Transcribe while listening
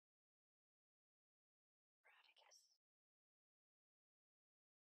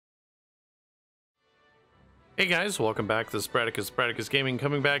Hey guys, welcome back. This is Bradekus Gaming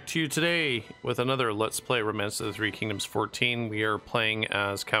coming back to you today with another Let's Play Romance of the Three Kingdoms 14. We are playing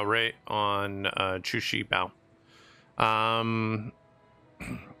as Cao Rui on Chu Shi Biao.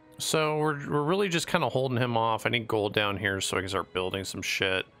 So we're really just kind of holding him off. I need gold down here so I can start building some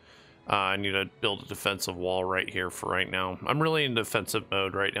shit. I need to build a defensive wall right here for right now. I'm really in defensive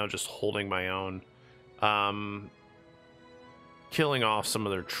mode right now, just holding my own. Killing off some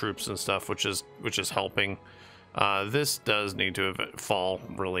of their troops and stuff, which is helping. This does need to fall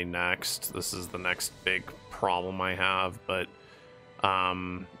really next. This is the next big problem I have, but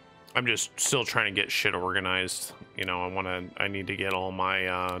I'm just still trying to get shit organized. You know, I need to get all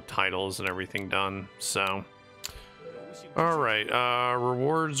my titles and everything done. So, all right,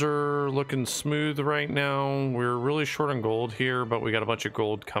 rewards are looking smooth right now. We're really short on gold here, but we got a bunch of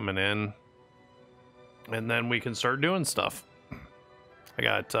gold coming in, and then we can start doing stuff. I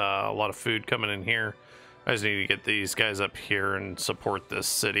got a lot of food coming in here. I just need to get these guys up here and support this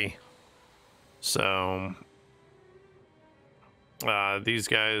city. So these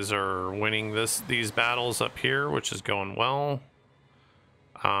guys are winning these battles up here, which is going well.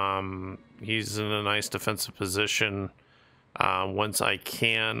 He's in a nice defensive position. Once I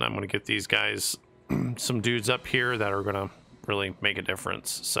can, I'm going to get these guys some dudes up here that are going to really make a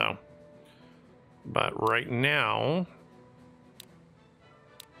difference. So, but right now,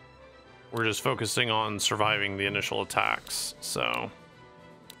 we're just focusing on surviving the initial attacks, so.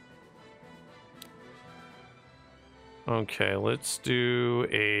 Okay, let's do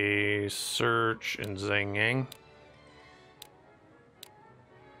a search in Zhangyang.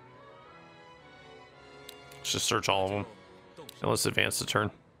 Let's just search all of them. And let's advance the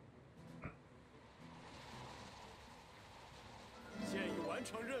turn.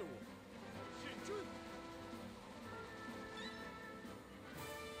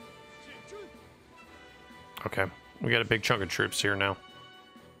 Okay, we got a big chunk of troops here now.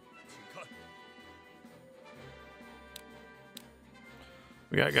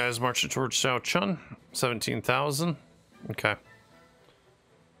 We got guys marching towards Shaochun, 17,000. Okay.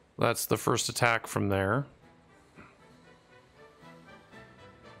 That's the first attack from there.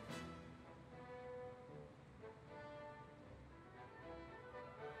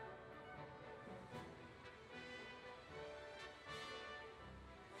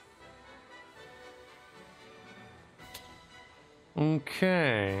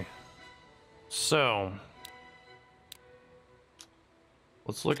 Okay, so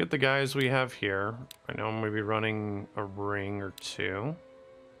let's look at the guys we have here. I know I'm going to be running a ring or two.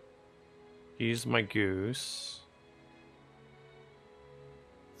 He's my goose.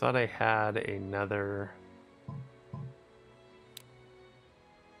 Thought I had another.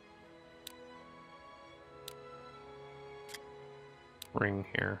 Ring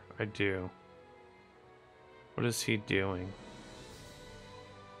here. I do. What is he doing?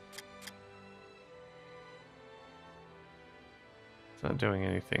 Not doing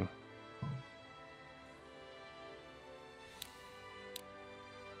anything.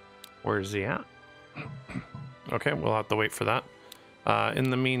 Where is he at? Okay, we'll have to wait for that. In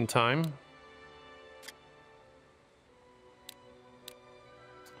the meantime,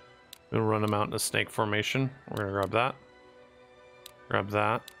 we'll run him out in a snake formation. We're gonna grab that. Grab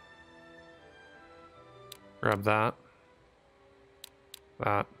that. Grab that.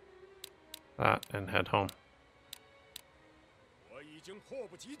 That, and head home.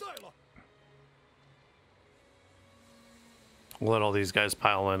 We'll let all these guys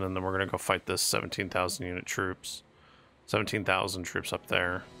pile in, and then we're gonna go fight this 17,000 unit troops. 17,000 troops up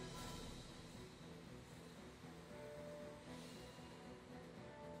there.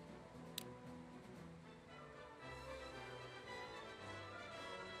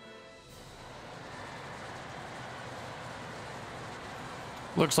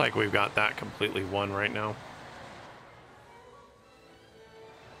 Looks like we've got that completely won right now.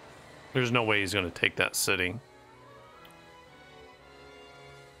 There's no way he's going to take that city.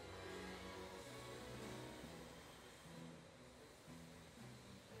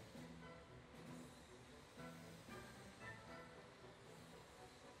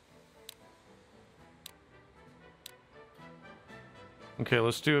 Okay,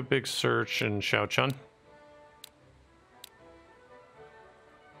 let's do a big search in Shaochun.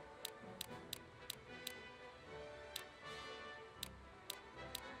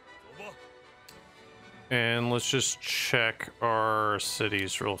 And let's just check our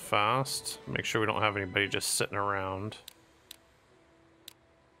cities real fast. Make sure we don't have anybody just sitting around.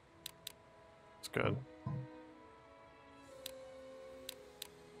 That's good.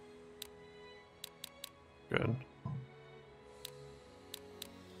 Good.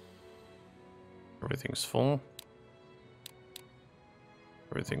 Everything's full.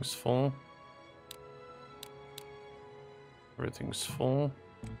 Everything's full. Everything's full.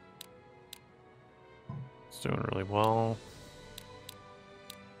 It's doing really well.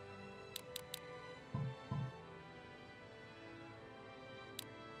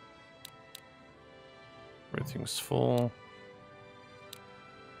 Everything's full.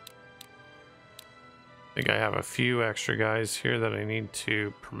 I think I have a few extra guys here that I need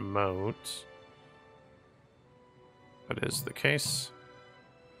to promote. That is the case.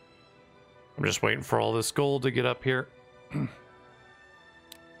 I'm just waiting for all this gold to get up here.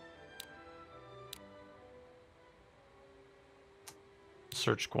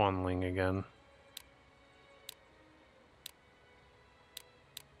 Search Guanling again.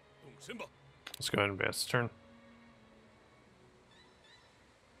 Let's go ahead and advance the turn.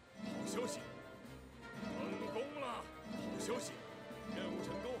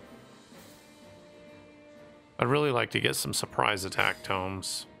 I'd really like to get some surprise attack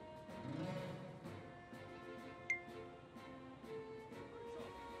tomes.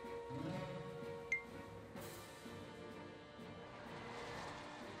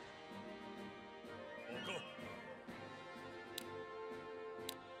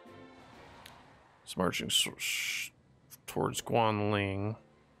 It's marching towards Guanling.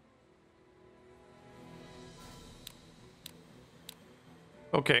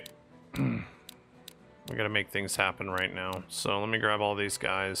 Okay. We gotta make things happen right now. So let me grab all these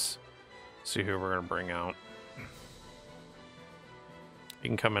guys. See who we're gonna bring out. He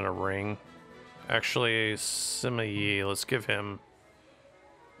can come in a ring. Actually, Sima Yi, let's give him...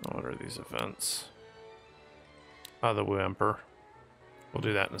 What are these events? The Wu Emperor. We'll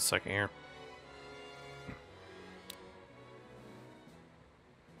do that in a second here.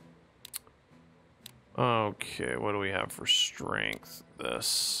 Okay, what do we have for strength?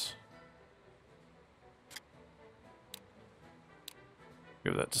 This.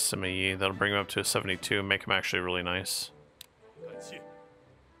 Give that to Sima Yi. That'll bring him up to a 72, make him actually really nice.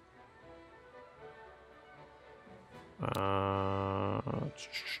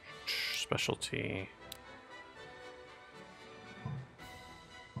 Specialty.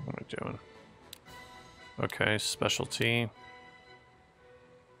 What am I doing? Okay, specialty.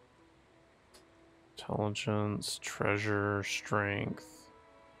 Intelligence, treasure, strength.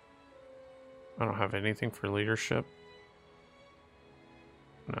 I don't have anything for leadership.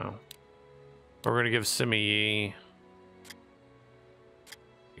 No. We're going to give Sima Yi,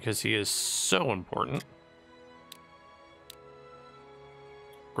 because he is so important.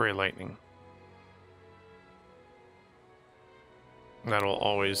 Gray Lightning. That'll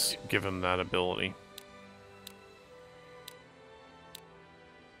always give him that ability.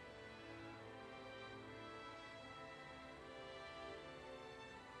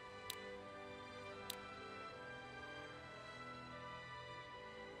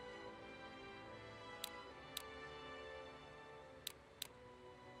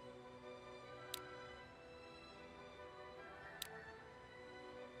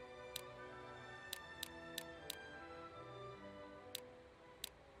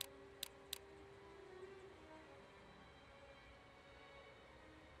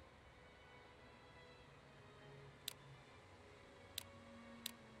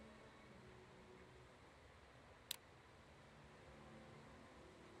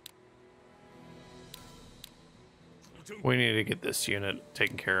 We need to get this unit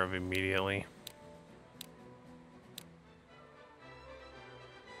taken care of immediately.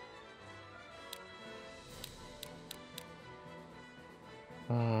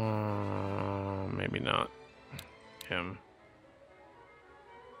 Maybe not him.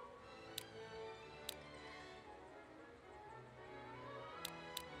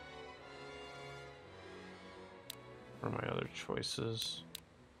 What are my other choices?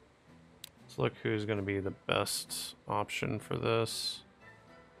 Let's look who's going to be the best option for this.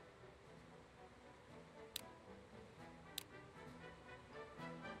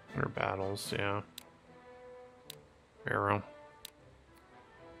 Or battles, yeah. Arrow.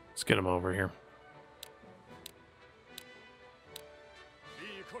 Let's get him over here.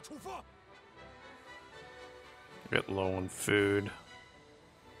 Get low on food.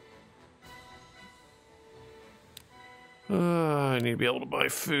 I need to be able to buy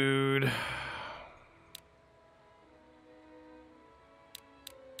food.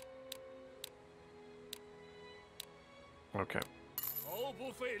 Okay.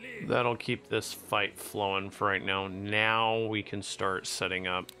 That'll keep this fight flowing for right now. Now we can start setting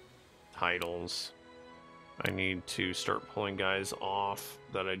up titles. I need to start pulling guys off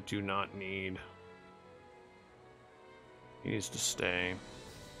that I do not need. He needs to stay.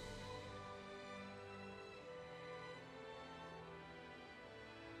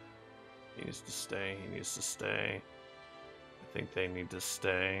 He needs to stay. He needs to stay. I think they need to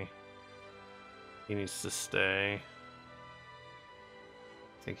stay. He needs to stay.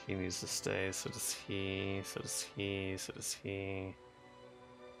 I think he needs to stay. So does he. So does he. So does he.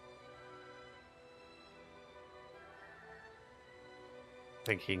 I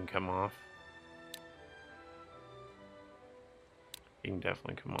think he can come off. He can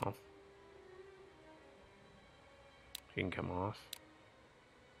definitely come off. He can come off.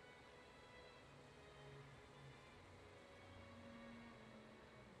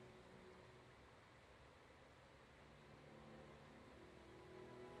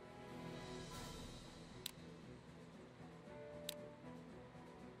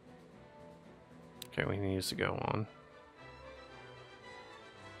 Okay, we need to go on.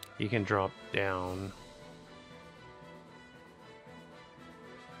 He can drop down.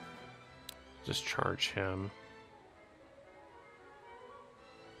 Just charge him.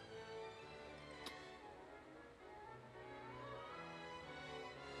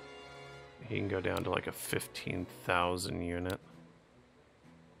 He can go down to like a 15,000 unit.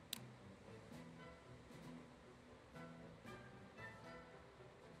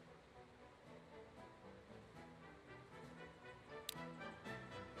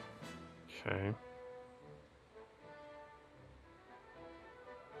 Okay.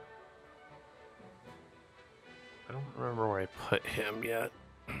 I don't remember where I put him yet.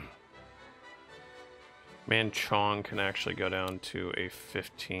 Man Chong can actually go down to a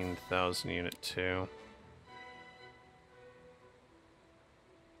 15,000 unit too.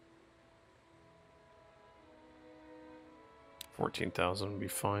 $14,000 would be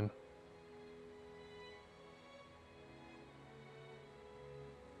fine.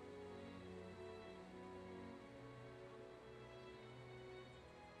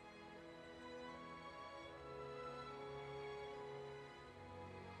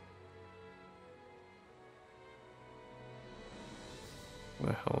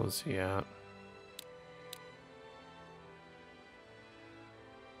 Where the hell is he at?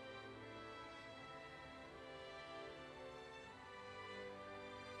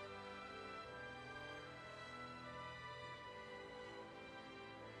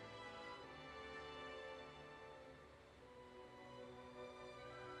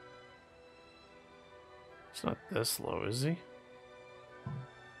 It's not this low, is he?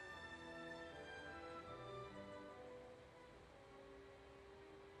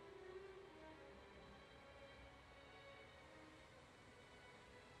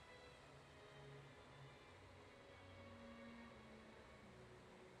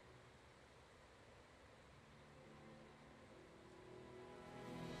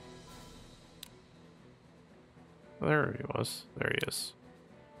 There he was. There he is.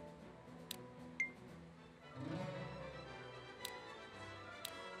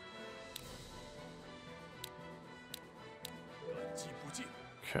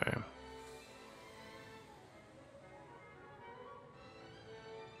 Okay.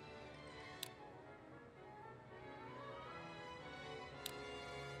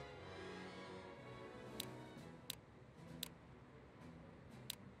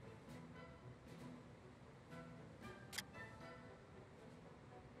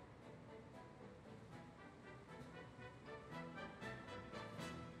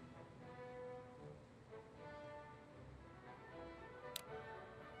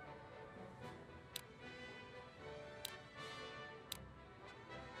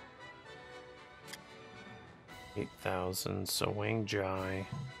 $8,000, so Wang Jai.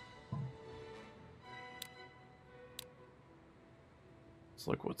 Let's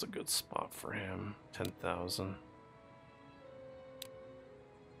look what's a good spot for him. 10,000.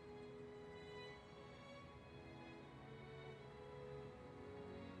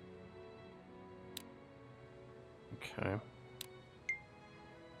 Okay.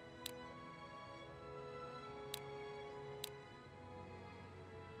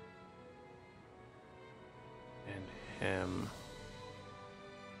 Him.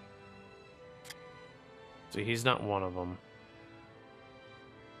 So he's not one of them.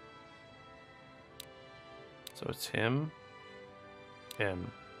 So it's him, and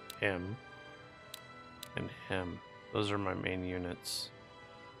him. Those are my main units.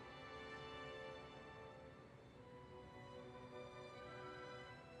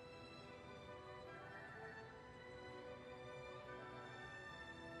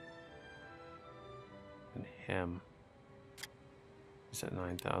 And him. He's at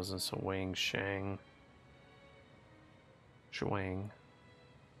 9,000, so Wang Shang. Shuang.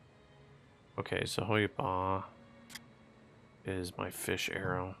 Okay, so Hui Ba is my fish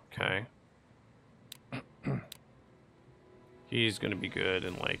arrow. Okay. He's going to be good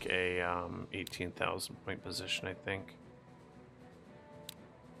in like a 18,000 point position, I think.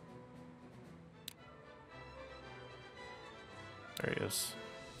 There he is.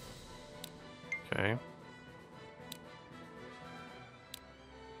 Okay.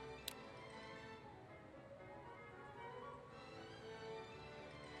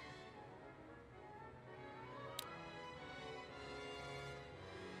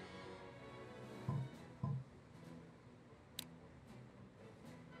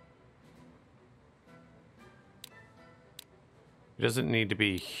 It doesn't need to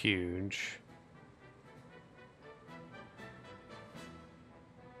be huge.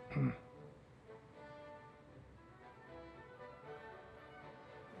 I'm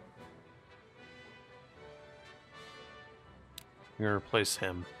gonna replace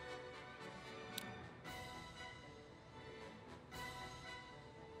him.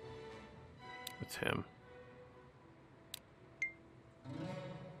 With him.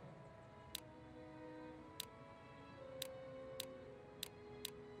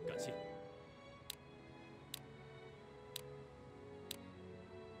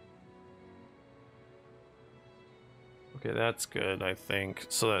 Okay, that's good, I think.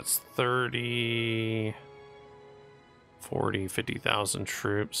 So that's 30, 40, 50,000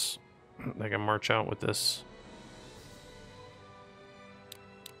 troops. I can march out with this.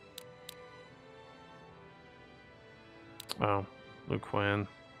 Oh, Lu Quinn.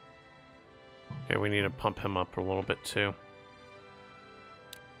 Okay, we need to pump him up a little bit too.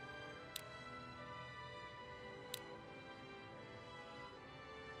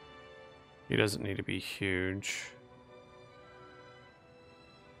 He doesn't need to be huge.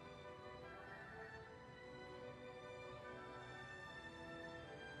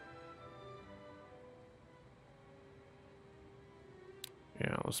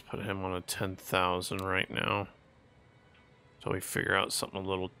 Yeah, let's put him on a 10,000 right now. Until we figure out something a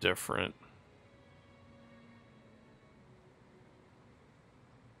little different.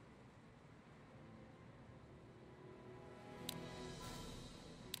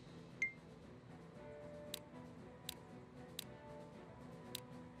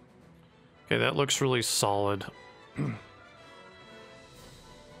 Okay, that looks really solid.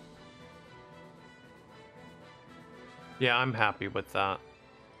 Yeah, I'm happy with that.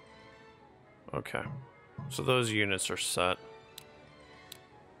 Okay, so those units are set.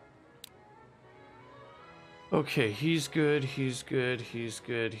 Okay, he's good, he's good, he's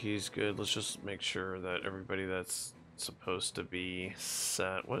good, he's good. Let's just make sure that everybody that's supposed to be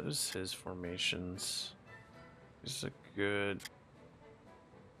set. What is his formations? He's a good...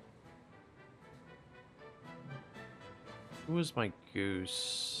 Who was my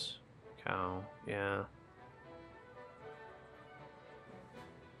goose? Cow, yeah.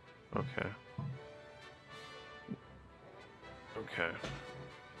 Okay. Okay.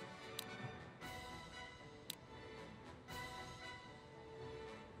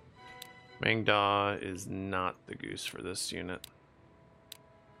 Meng Da is not the goose for this unit.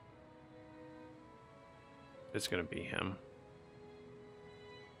 It's gonna be him.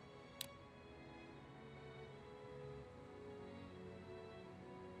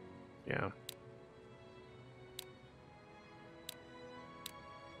 Yeah.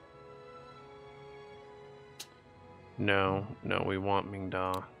 No, no, we want Ming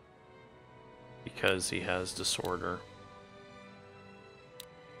Da because he has disorder.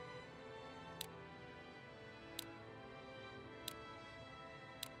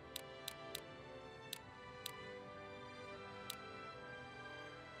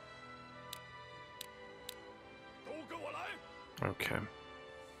 Okay.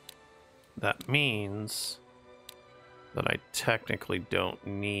 That means that I technically don't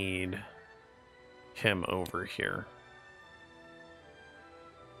need him over here.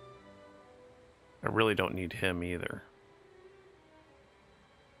 I really don't need him either.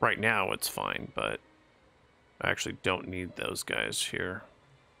 Right now it's fine, but I actually don't need those guys here.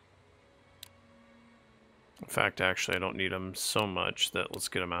 In fact, actually, I don't need them so much that let's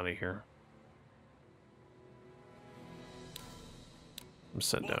get them out of here. I'm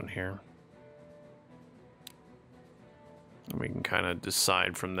sitting down here. And we can kind of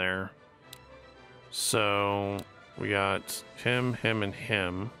decide from there. So we got him, him, and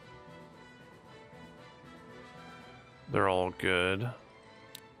him. They're all good.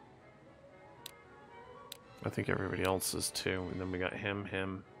 I think everybody else is too. And then we got him,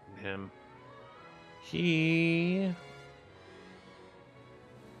 him, and him. He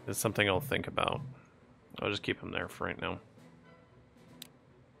is something I'll think about. I'll just keep him there for right now.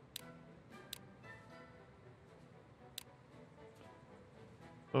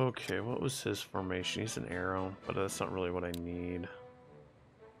 Okay, what was his formation? He's an arrow, but that's not really what I need.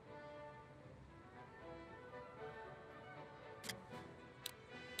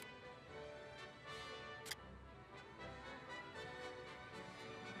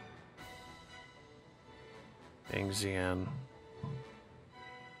 Angxian.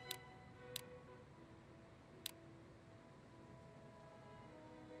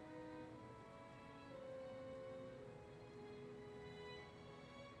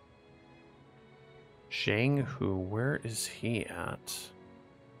 Zhang Hu, where is he at?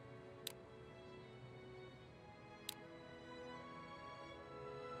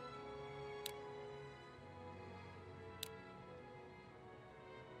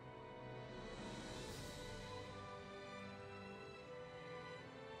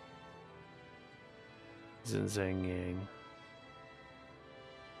 He's in Zhangyang.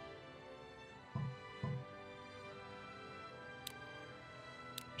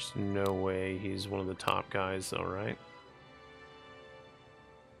 There's no way he's one of the top guys though, right?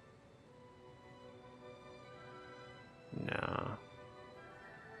 Nah.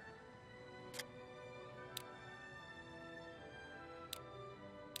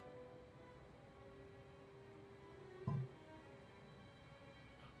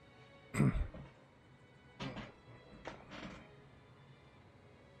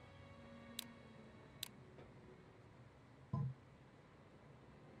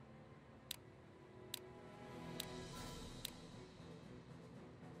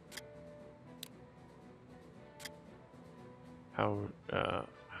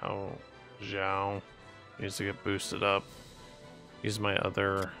 How Zhao needs to get boosted up. Use my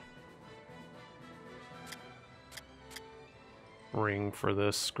other ring for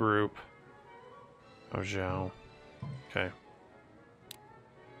this group. Oh, Zhao. Okay.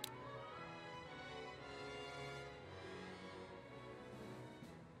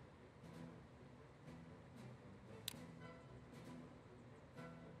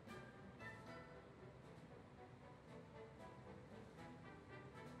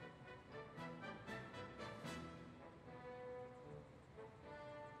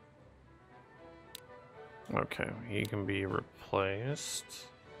 Okay, he can be replaced.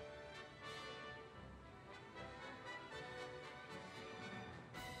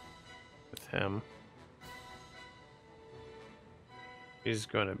 With him. He's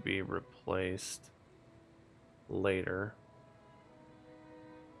going to be replaced later.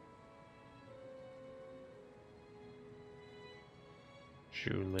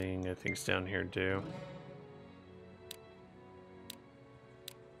 Zhu Ling, I think, is down here too.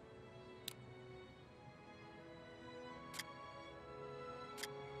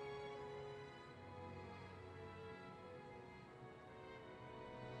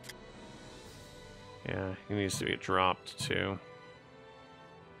 Yeah, he needs to be dropped too.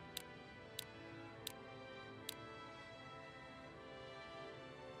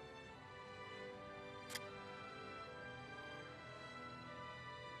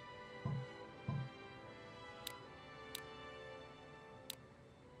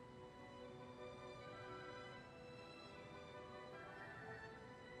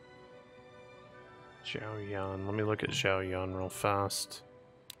 Zhao Yan. Let me look at Zhao Yan real fast.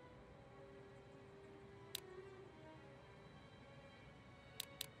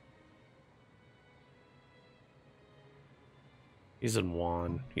 He's in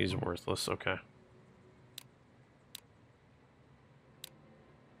Wan. He's worthless. Okay.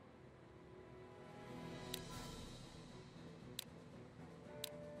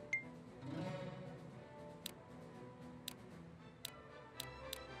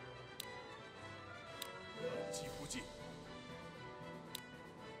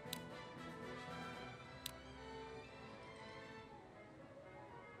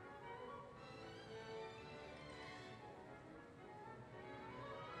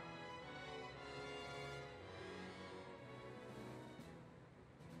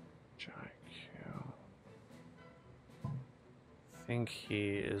 I think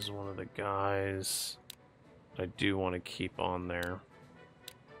he is one of the guys I do want to keep on there.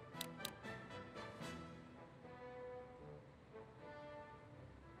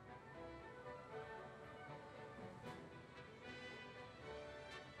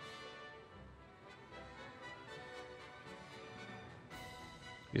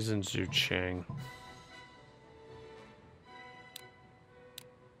 He's in Zhucheng.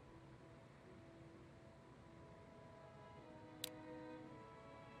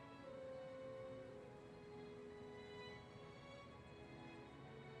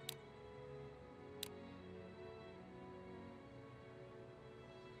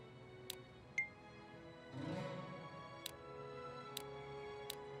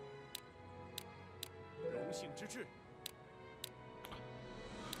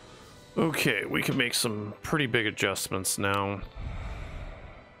 Okay, we can make some pretty big adjustments now.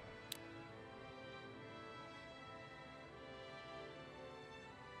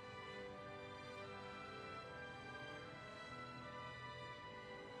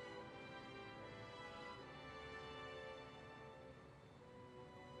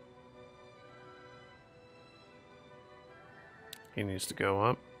 He needs to go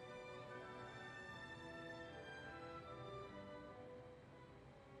up.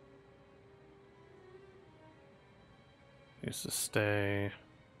 Needs to stay.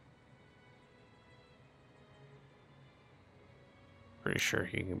 Pretty sure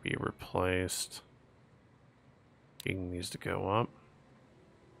he can be replaced. He needs to go up.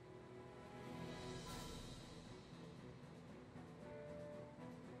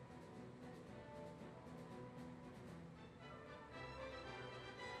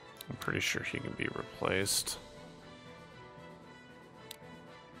 I'm pretty sure he can be replaced.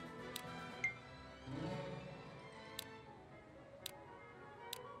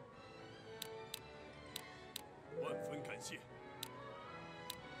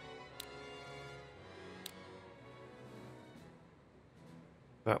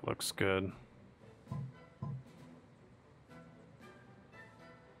 That looks good.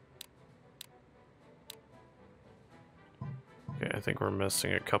 Okay, I think we're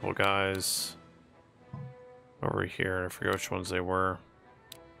missing a couple guys over here. I forget which ones they were.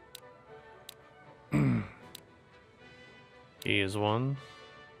 He is one.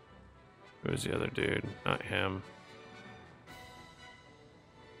 Who's the other dude? Not him.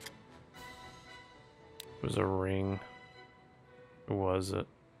 It was a ring. Who was it?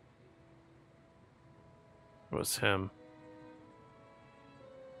 It was him.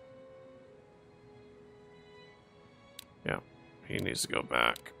 Yeah, he needs to go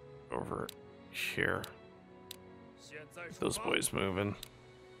back over here. Get those boys moving.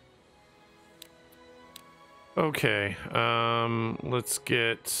 Okay, let's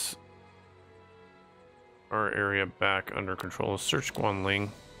get our area back under control. Let's search Guanling.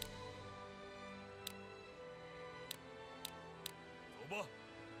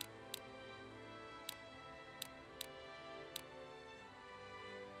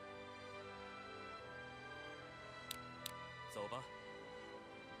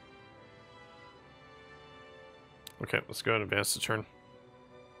 Okay, let's go and advance the turn.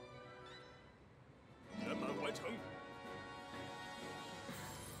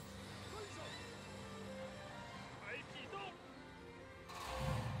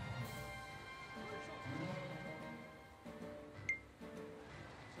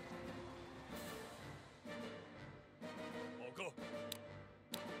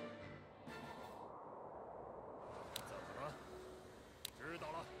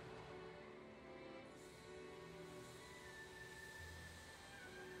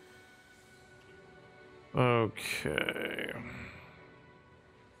 Okay.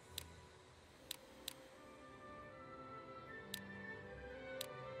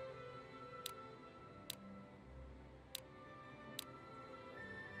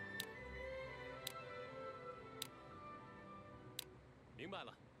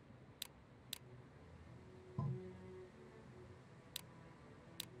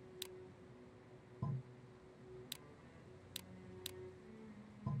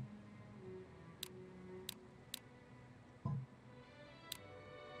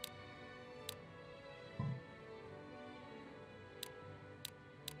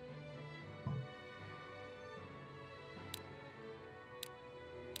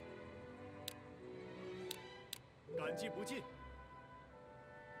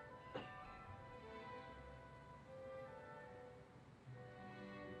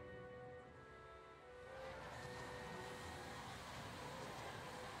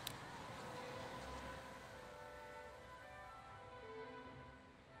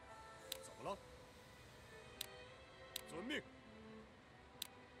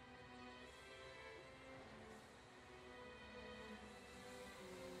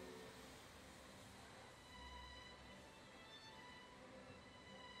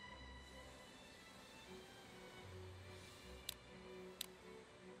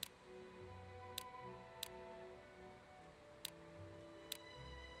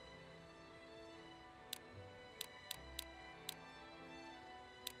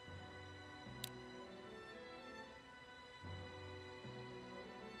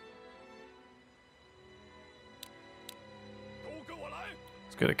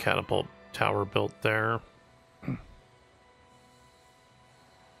 Let's get a catapult tower built there.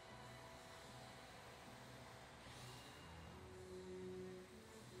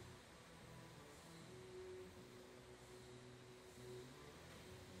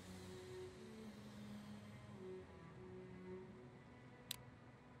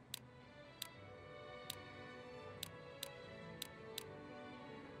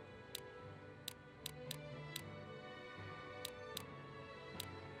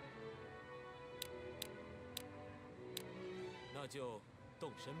 就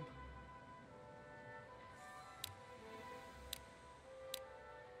动身吧。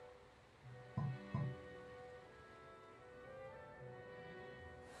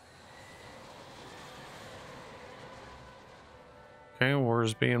 Okay,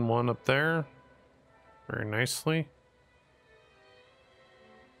 war's being won up there. Very nicely.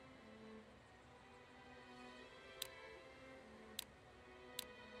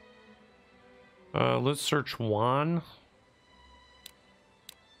 Let's search Juan.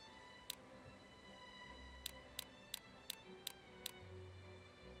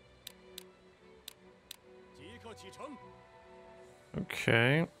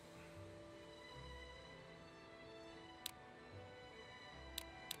 Okay.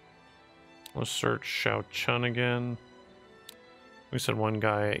 Let's search Xiao Chun again. We said one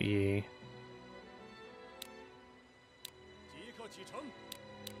guy at Yi.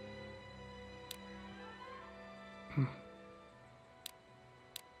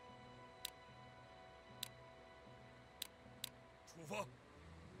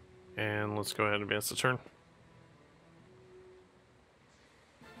 And let's go ahead and advance the turn.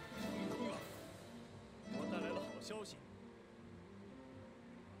 我带来了好消息。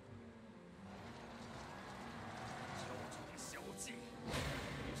小嘴小计，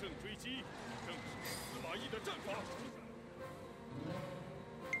乘胜追击，正是司马懿的战法。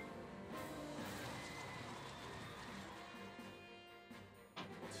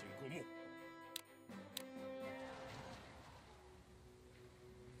请过目。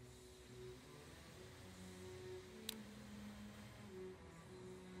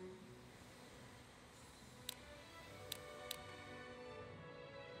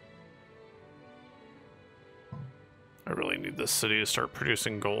 I really need this city to start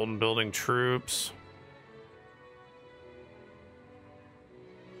producing gold and building troops.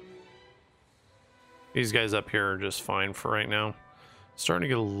 These guys up here are just fine for right now. Starting to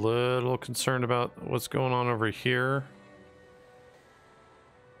get a little concerned about what's going on over here.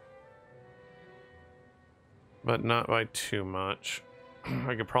 But not by too much.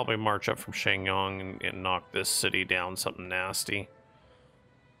 I could probably march up from Shangyong and knock this city down something nasty.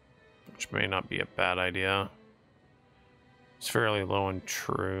 Which may not be a bad idea. It's fairly low in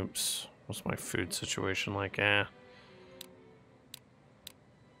troops. What's my food situation like? We're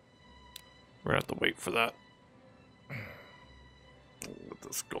gonna have to wait for that. Let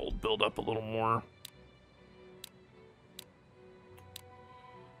this gold build up a little more.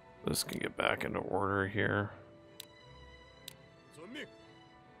 This can get back into order here.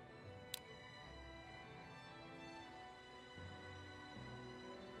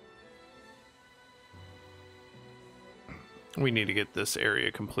 We need to get this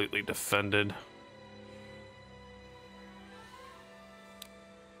area completely defended.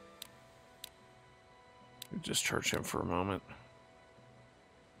 Just charge him for a moment.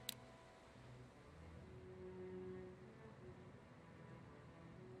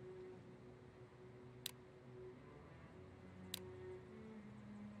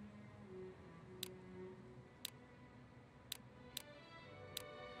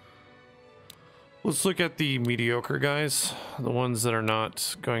 Let's look at the mediocre guys, the ones that are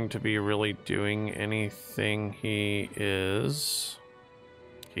not going to be really doing anything. He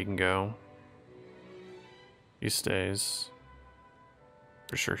can go. He stays.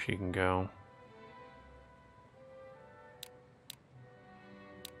 For sure he can go.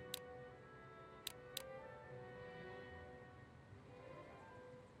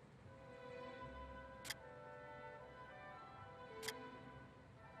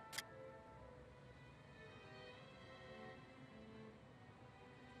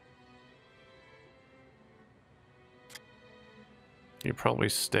 He probably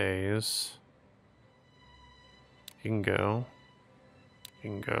stays. He can go. He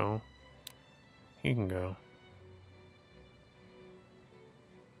can go. He can go.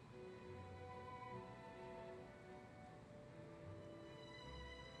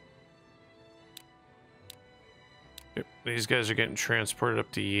 Yep, these guys are getting transported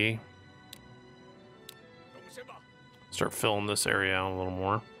up to Yi. Start filling this area out a little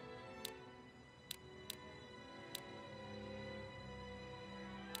more.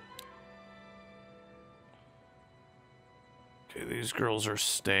 Okay, these girls are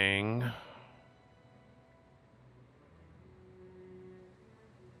staying.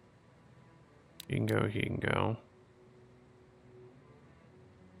 He can go, he can go.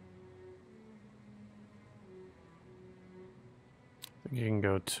 I think he can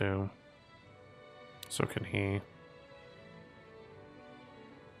go too. So can he.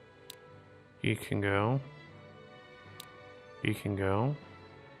 He can go. He can go.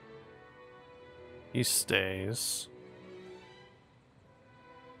 He stays.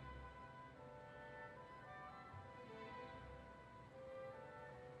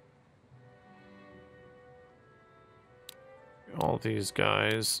 of these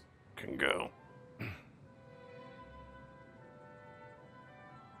guys can go.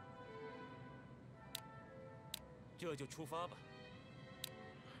 这就出发吧。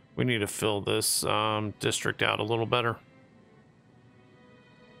 We need to fill this district out a little better.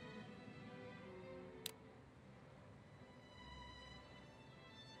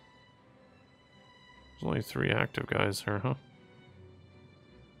 There's only 3 active guys there, huh?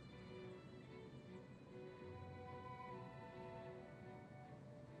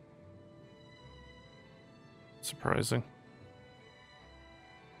 Surprising.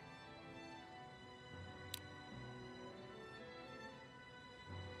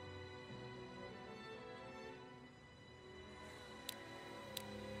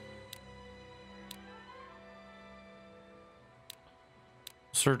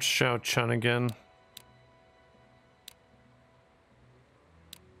 Search Xiao Chun again.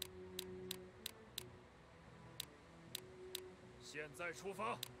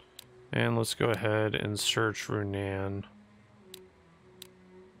 And let's go ahead and search Runan.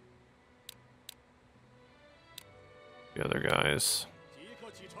 The other guys.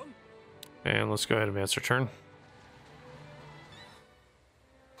 And let's go ahead and advance our turn.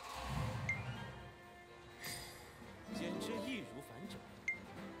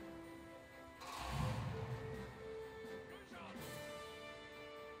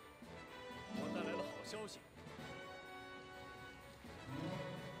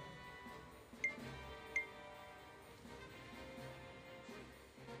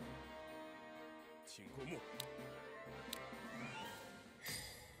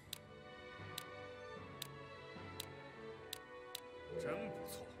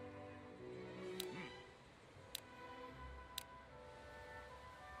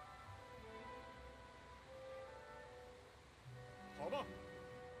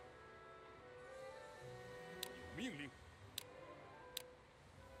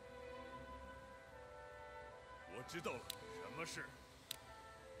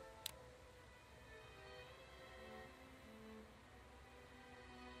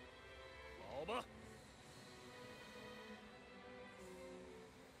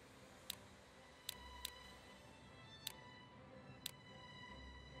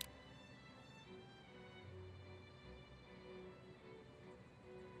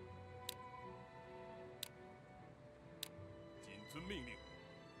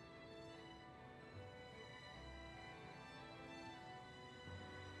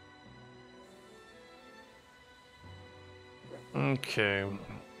 Okay,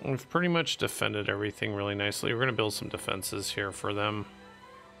 we've pretty much defended everything really nicely. We're going to build some defenses here for them.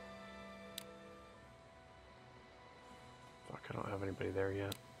 Fuck, I don't have anybody there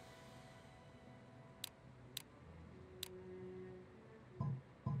yet.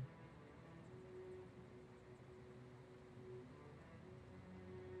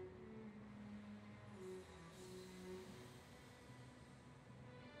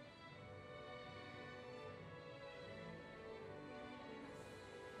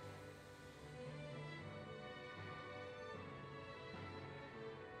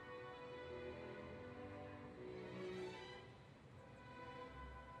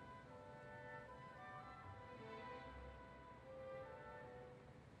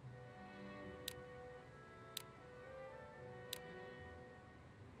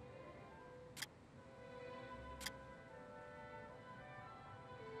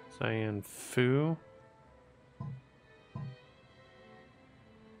 Cyan Fu.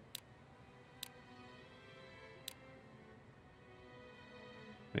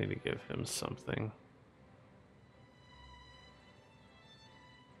 Need to give him something.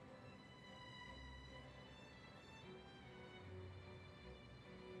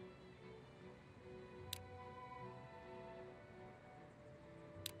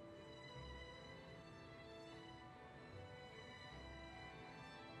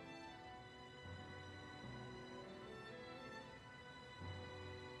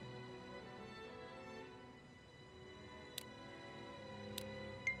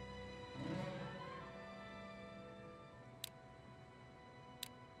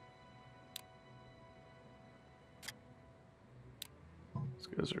 These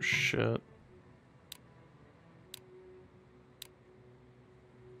guys are shit.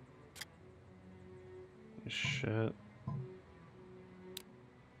 Shit.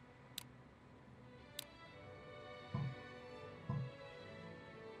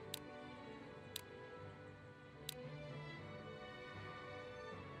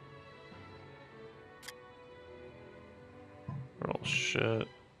 They're all shit.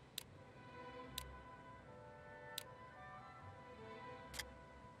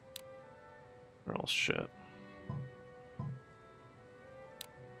 They're all shit.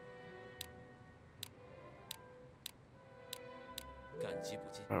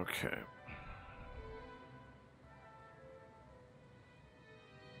 Okay.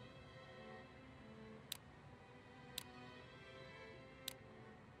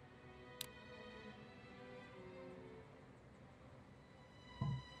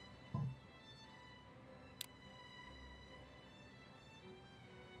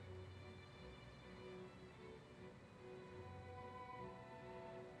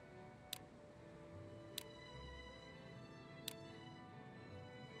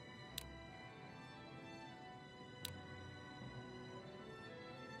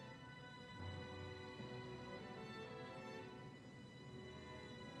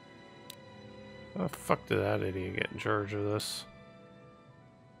 How the fuck did that idiot get in charge of this?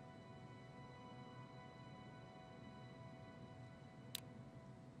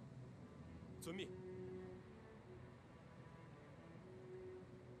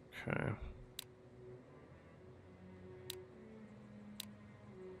 Okay.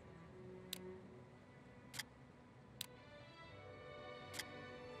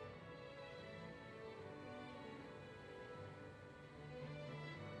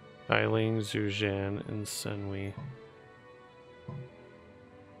 Dailing, Zhujian, and Senwi.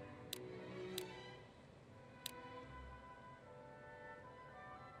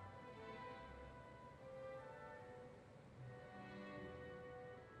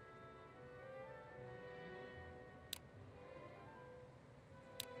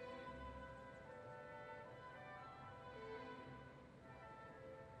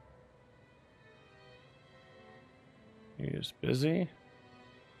 He's busy.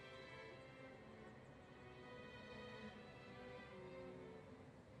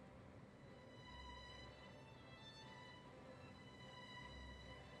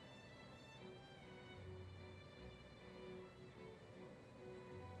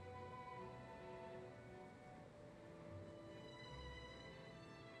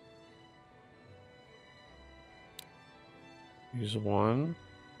 Use one.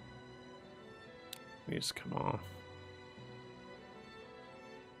 Please come off.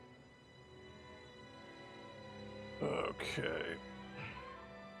 Okay.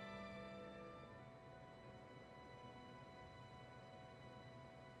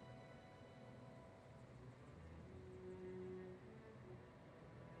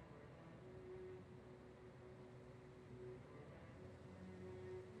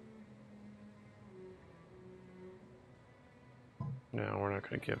 No, we're not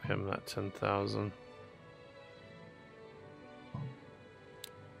going to give him that 10,000.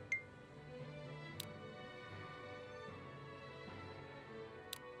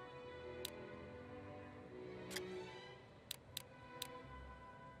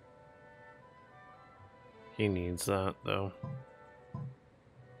 He needs that, though. Let's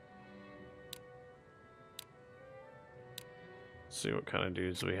see what kind of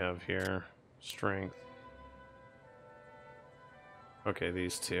dudes we have here. Strength. Okay,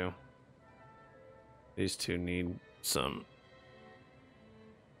 these two. These two need some...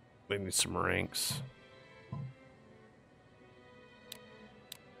 They need some ranks.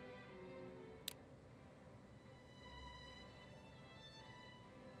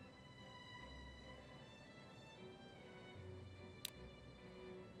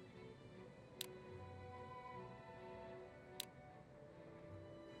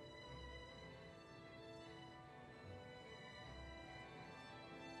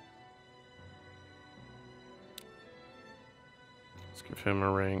 Let's give him a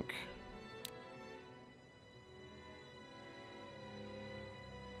rank.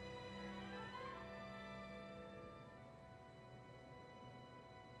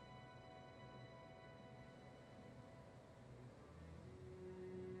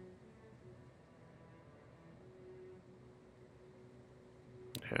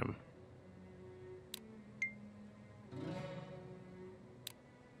 Him.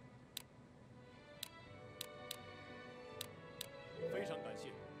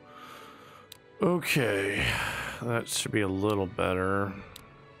 Okay, that should be a little better.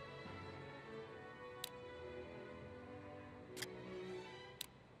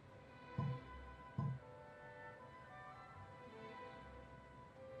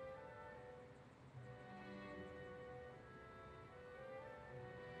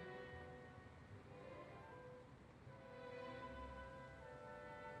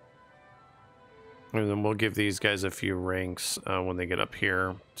 And then we'll give these guys a few ranks when they get up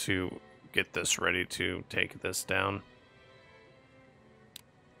here to get this ready to take this down.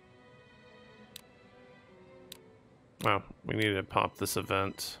 Well, we need to pop this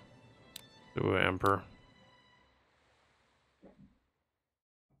event to Emperor.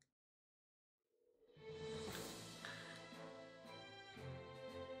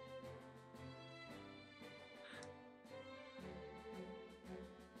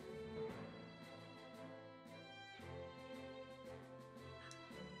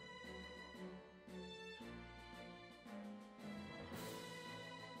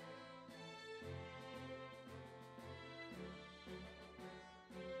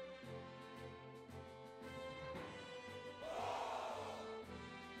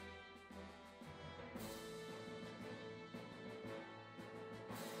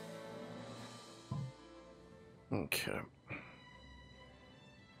 Okay.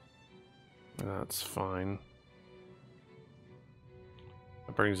 That's fine.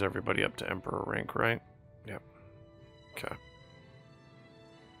 That brings everybody up to Emperor rank, right? Yep. Okay.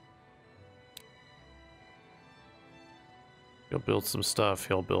 He'll build some stuff.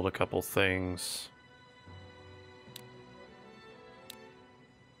 He'll build a couple things.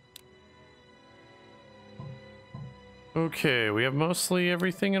 Okay, we have mostly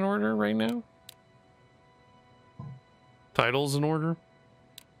everything in order right now. Titles in order.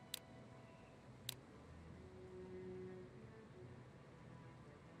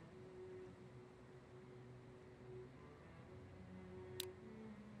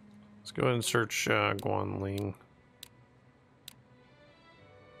 Let's go ahead and search Guanling.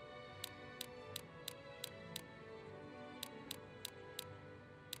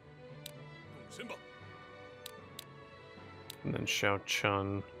 And then Xiao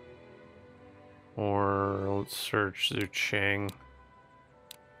Chun. Or let's search Zhu Cheng.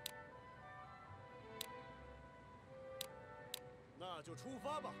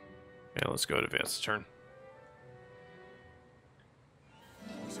 Yeah, let's go to advance the turn.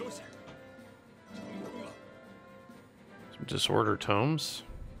 Some disorder tomes.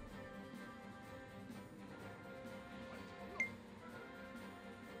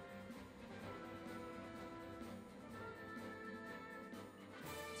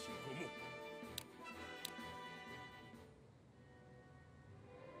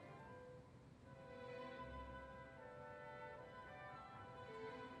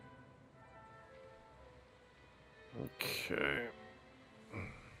 Okay.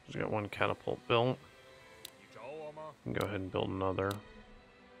 Just got one catapult built. Can go ahead and build another.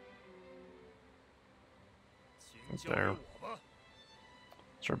 Right there.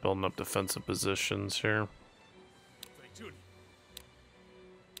 Start building up defensive positions here.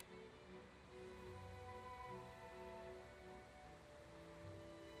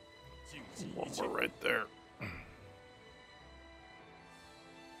 One more right there.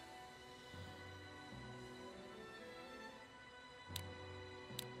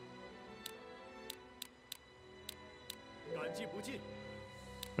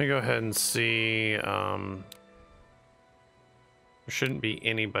 Let me go ahead and see. There shouldn't be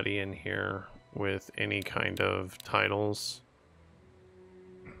anybody in here with any kind of titles.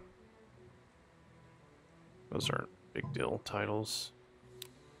 Those aren't big deal titles.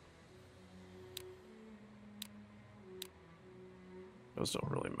 Those don't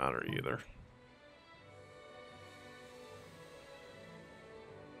really matter either.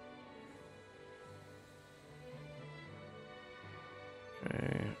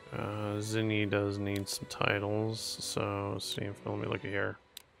 Okay, Zinni does need some titles, so see if let me look at here.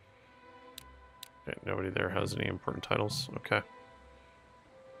 Okay, nobody there has any important titles. Okay.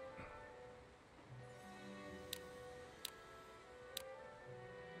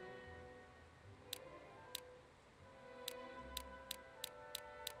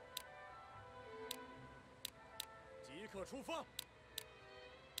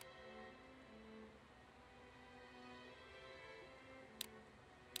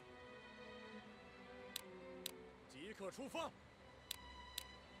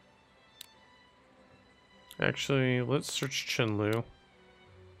 Actually, let's search Chenlu. There's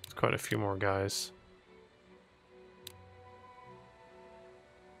quite a few more guys.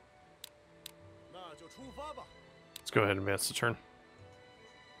 Let's go ahead and advance the turn.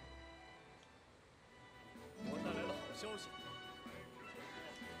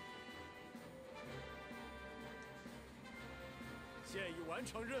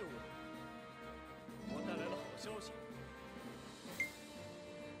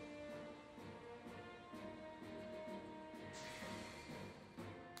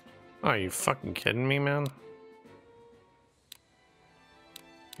 Are you fucking kidding me, man?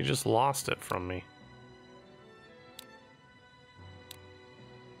 You just lost it from me.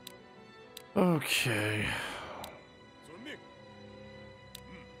 Okay.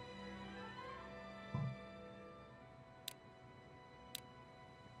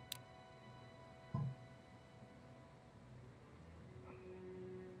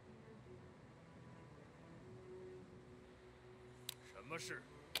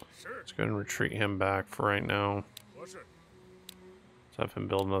 Let's go ahead and retreat him back for right now. Let's have him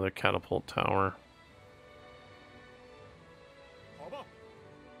build another catapult tower.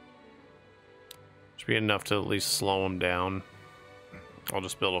 Should be enough to at least slow him down. I'll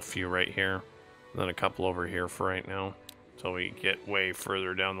just build a few right here, and then a couple over here for right now, until we get way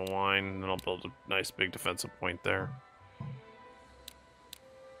further down the line, and then I'll build a nice big defensive point there.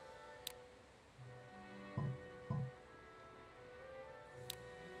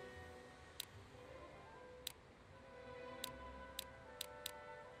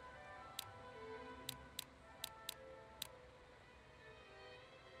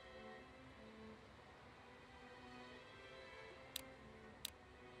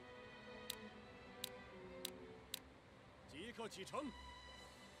 刻启程。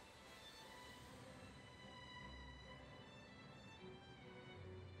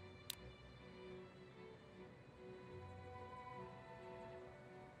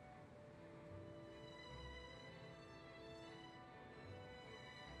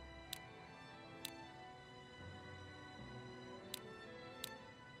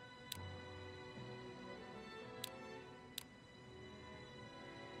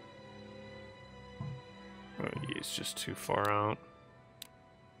 Oh, he's just too far out.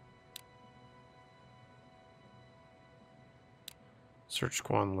 Search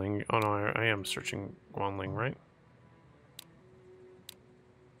Guanling. Oh no, I am searching Guanling, right?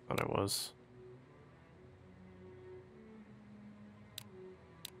 Thought I was.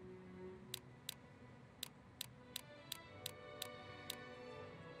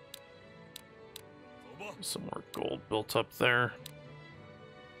 Some more gold built up there.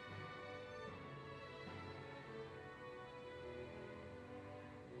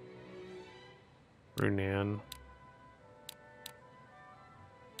 Runan.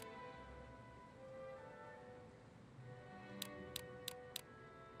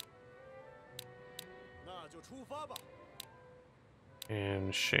 那就出发吧。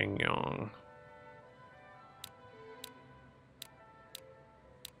 And Shenyang.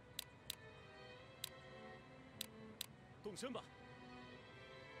 动身吧。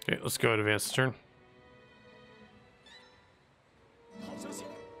 Okay, let's go advance turn. 好消息！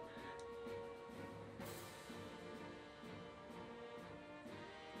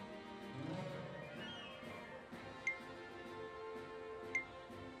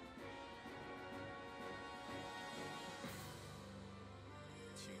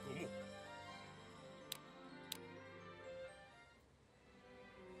 请过目。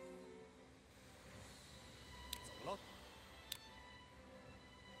怎么了？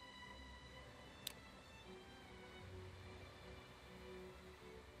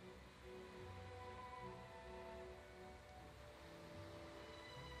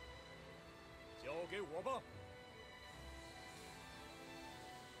交给我吧。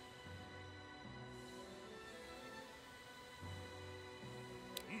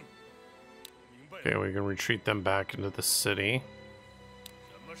 Okay, we can retreat them back into the city.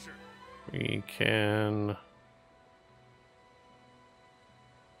 什么事？ We can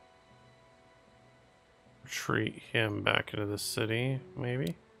retreat him back into the city,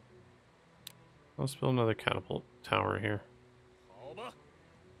 maybe. Let's build another catapult tower here. 好吧。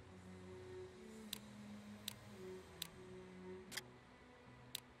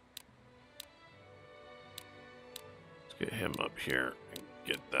 Let's get him up here and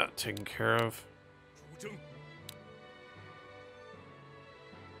get that taken care of. 出征。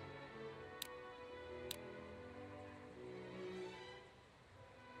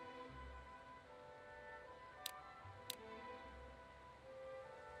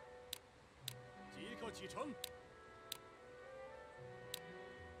 即刻启程。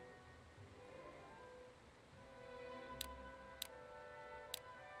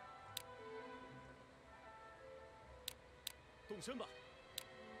 动身吧。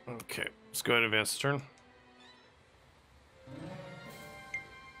 Okay, let's go ahead and advance turn.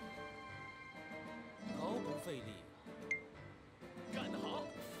 毫不费力。干得好！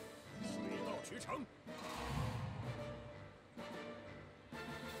水到渠成。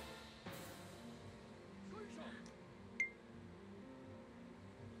追上！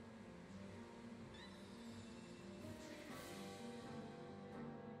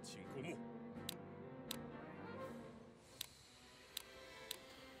请过目。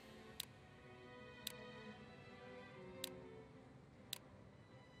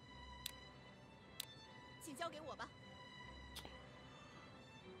 请交给我吧。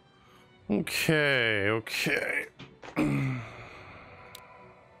 Okay, okay. 明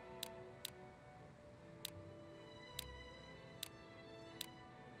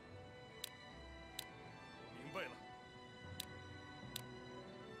白了。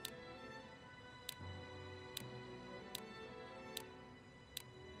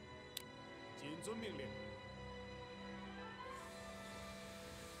谨遵命令。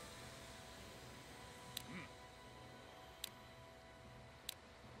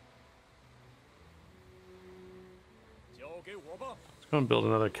 交给我吧。 Let's go and build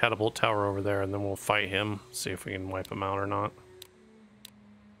another catapult tower over there, and then we'll fight him, see if we can wipe him out or not.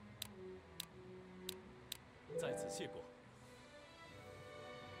 在此谢过。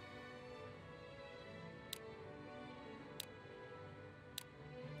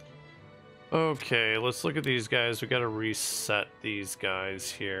 Okay, let's look at these guys. We got to reset these guys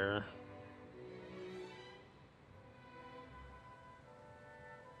here.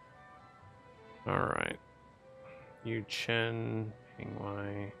 All right. Yu Chen, Ping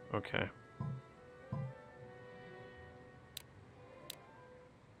Wai. Okay.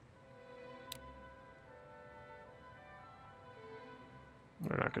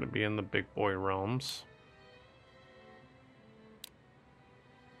 They're not going to be in the big boy realms.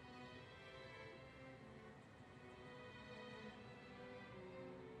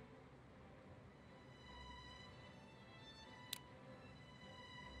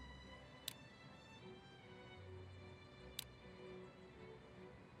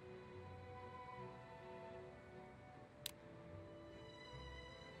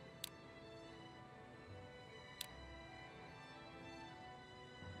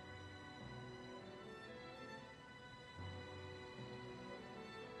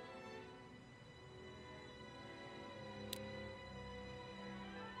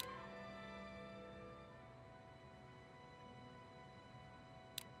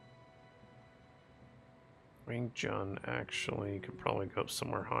 Wing Jun actually could probably go up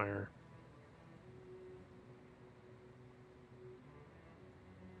somewhere higher.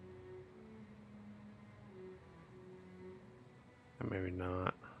 And maybe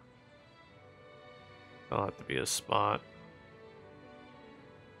not. That'll have to be a spot.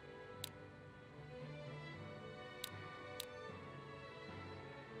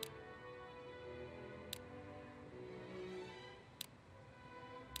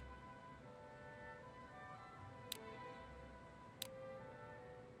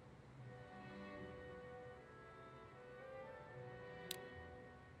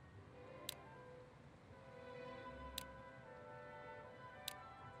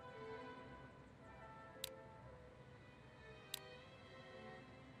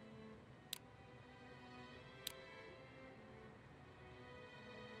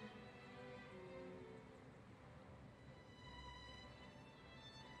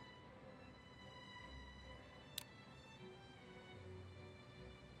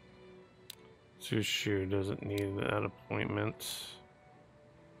 Chu Shi doesn't need that appointment.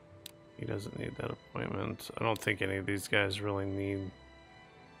 He doesn't need that appointment. I don't think any of these guys really need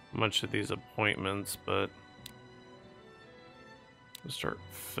much of these appointments, but we'll start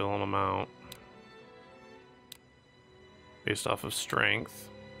filling them out based off of strength.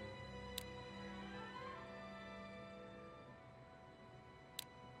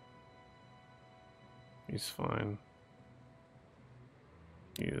 He's fine.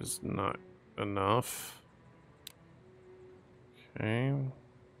 He is not enough. Okay.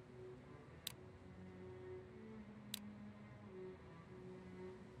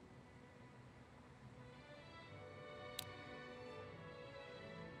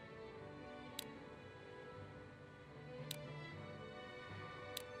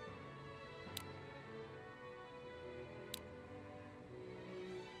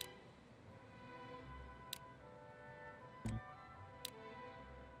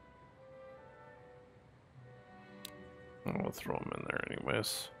 I'll throw them in there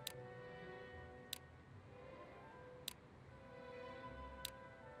anyways.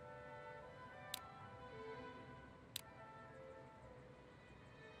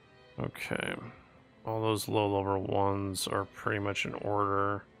 Okay. All those low-level ones are pretty much in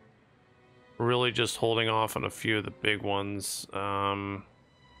order. Really just holding off on a few of the big ones. Okay.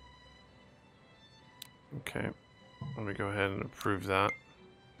 Let me go ahead and approve that.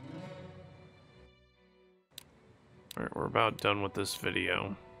 Alright, we're about done with this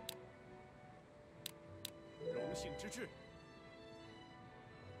video. 荣幸之至。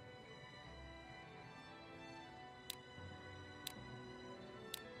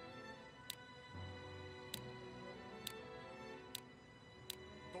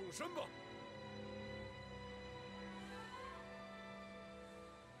动身吧！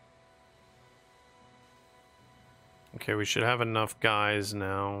 Okay, we should have enough guys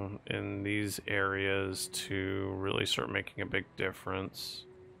now in these areas to really start making a big difference.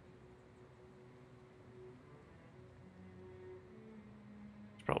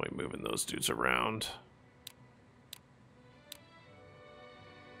 Probably moving those dudes around.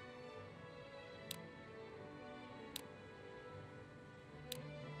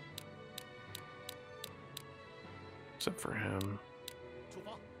 Except for him. 出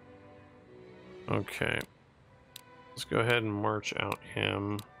发。 Okay. Let's go ahead and march out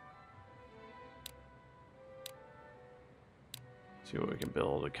him. See what we can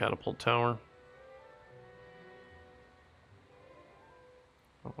build. A catapult tower.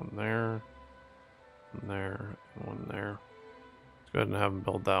 One there. One there. And one there. Let's go ahead and have him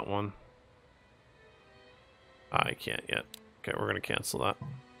build that one. I can't yet. Okay, we're going to cancel that.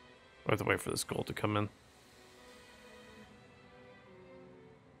 We have to wait for this gold to come in.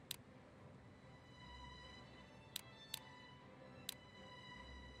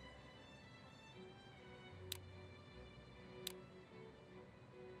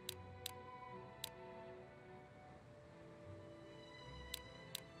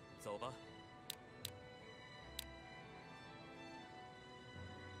 走吧。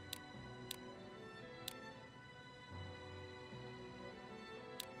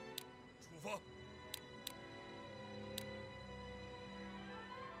出发。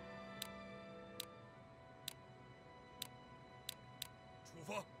出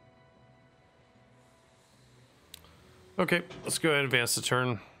发。 Okay, let's go ahead and advance the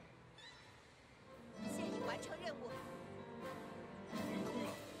turn. 现已完成任务。成功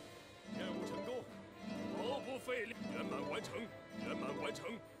了，任务成功，毫不费力，圆满完成，圆满完成，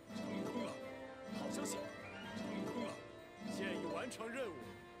成功了，好消息，成功了，现已完成任务。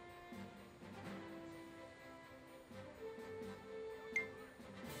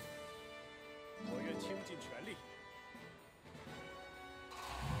我愿倾尽全力。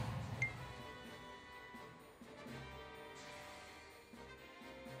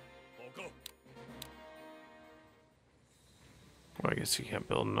 报告， Well, I guess you can't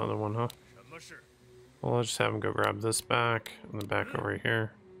build another one, huh? 什么事？ Well, I'll just have him go grab this back and then back over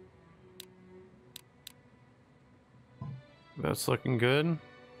here. That's looking good.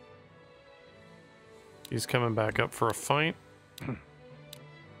 He's coming back up for a fight.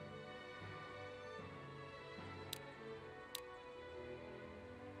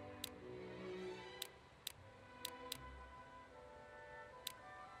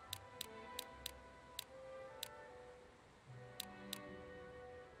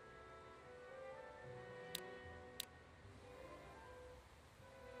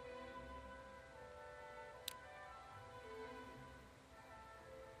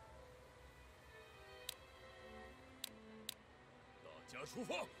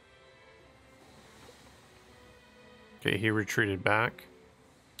 Okay, he retreated back.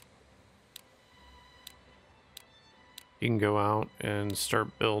 He can go out and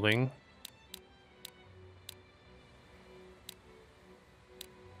start building.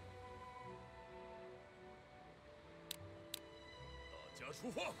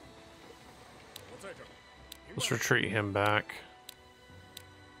 Let's retreat him back.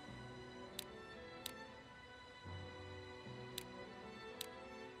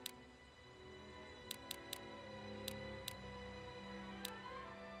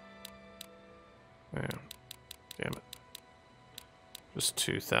 Yeah, damn it. Just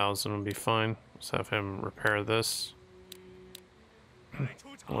 2,000 will be fine. Let's have him repair this.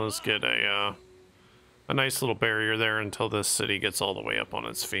 Let's get a nice little barrier there until this city gets all the way up on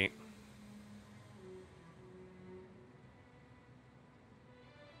its feet.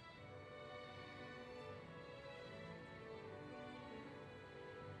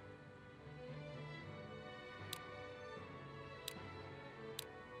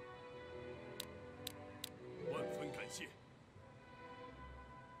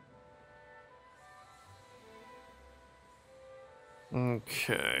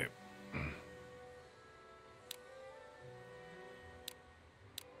 Okay.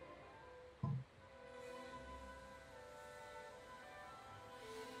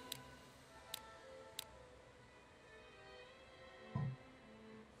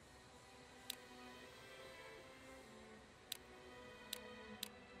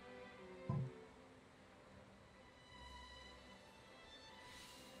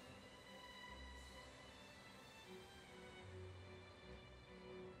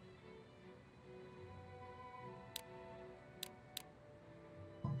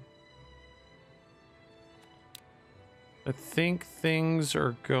 I think things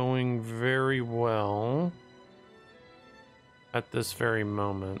are going very well at this very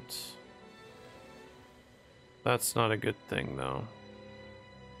moment. That's not a good thing, though.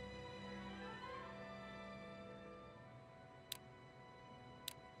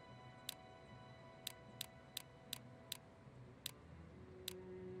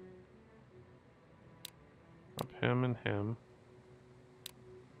 Up him and him.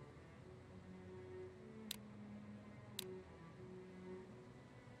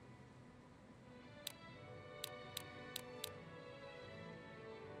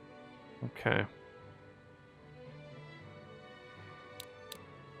 Okay.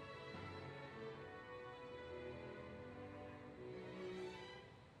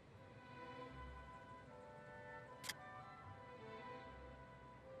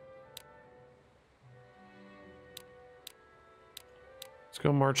 Let's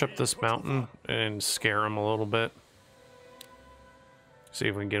go march up this mountain and scare him a little bit. See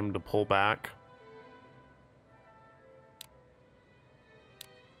if we can get him to pull back.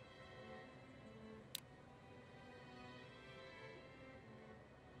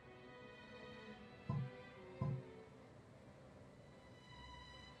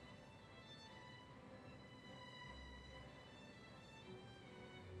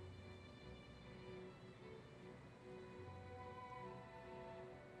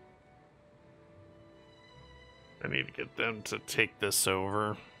 need to get them to take this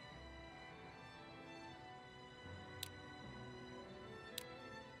over.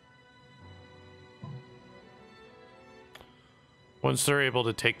 Once they're able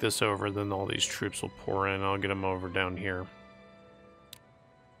to take this over, then all these troops will pour in. I'll get them over down here.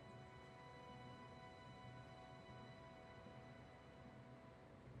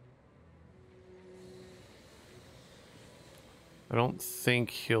 I don't think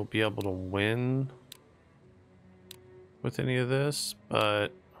he'll be able to win with any of this, but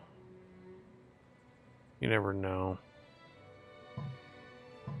you never know.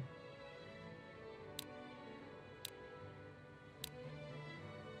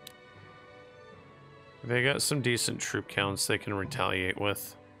 They got some decent troop counts they can retaliate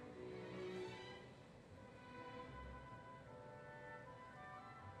with.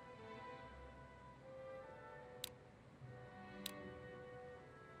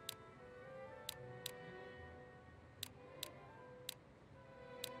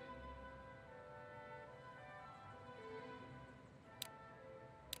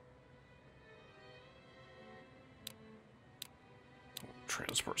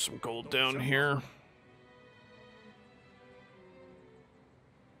 Transport some gold down here.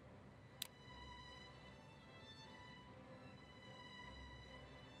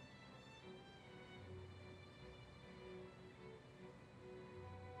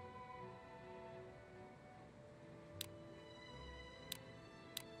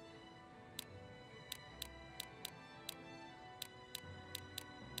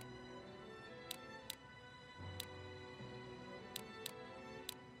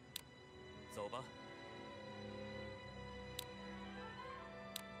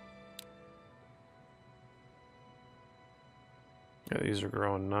 Yeah, these are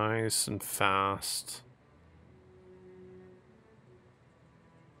growing nice and fast.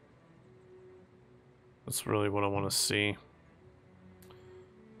 That's really what I want to see.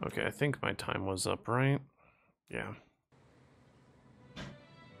 Okay, I think my time was up, right? Yeah.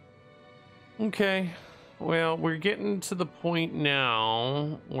 Okay, well, we're getting to the point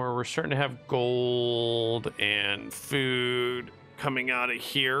now where we're starting to have gold and food coming out of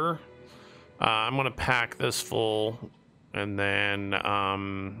here. I'm going to pack this full. And then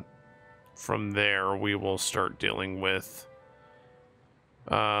from there, we will start dealing with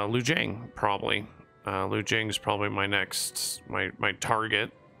Liu Jiang, probably. Liu Jiang is probably my next, my target.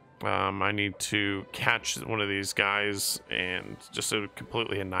 I need to catch one of these guys and just to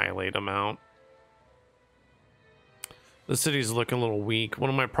completely annihilate them out. The city's looking a little weak. One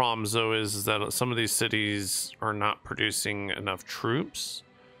of my problems, though, is that some of these cities are not producing enough troops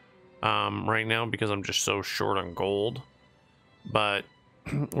right now because I'm just so short on gold. But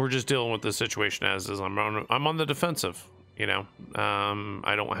we're just dealing with the situation as is. I'm on the defensive, you know.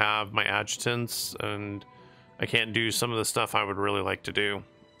 I don't have my adjutants, and I can't do some of the stuff I would really like to do.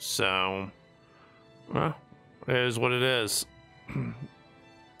 So, well, it is what it is.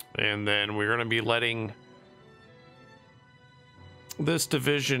 And then we're going to be letting this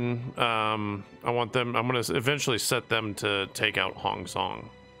division. I'm going to eventually set them to take out Hong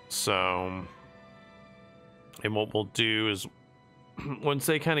Song. So, and what we'll do is, once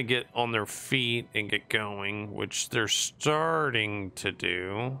they kind of get on their feet and get going, which they're starting to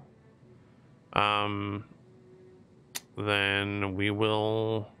do, then we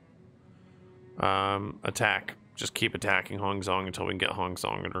will attack. Just keep attacking Hong Song until we can get Hong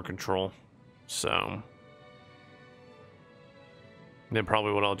Song under control. So then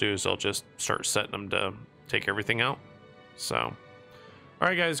probably what I'll do is I'll just start setting them to take everything out. So, all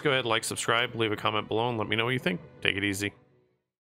right, guys, go ahead, like, subscribe, leave a comment below, and let me know what you think. Take it easy.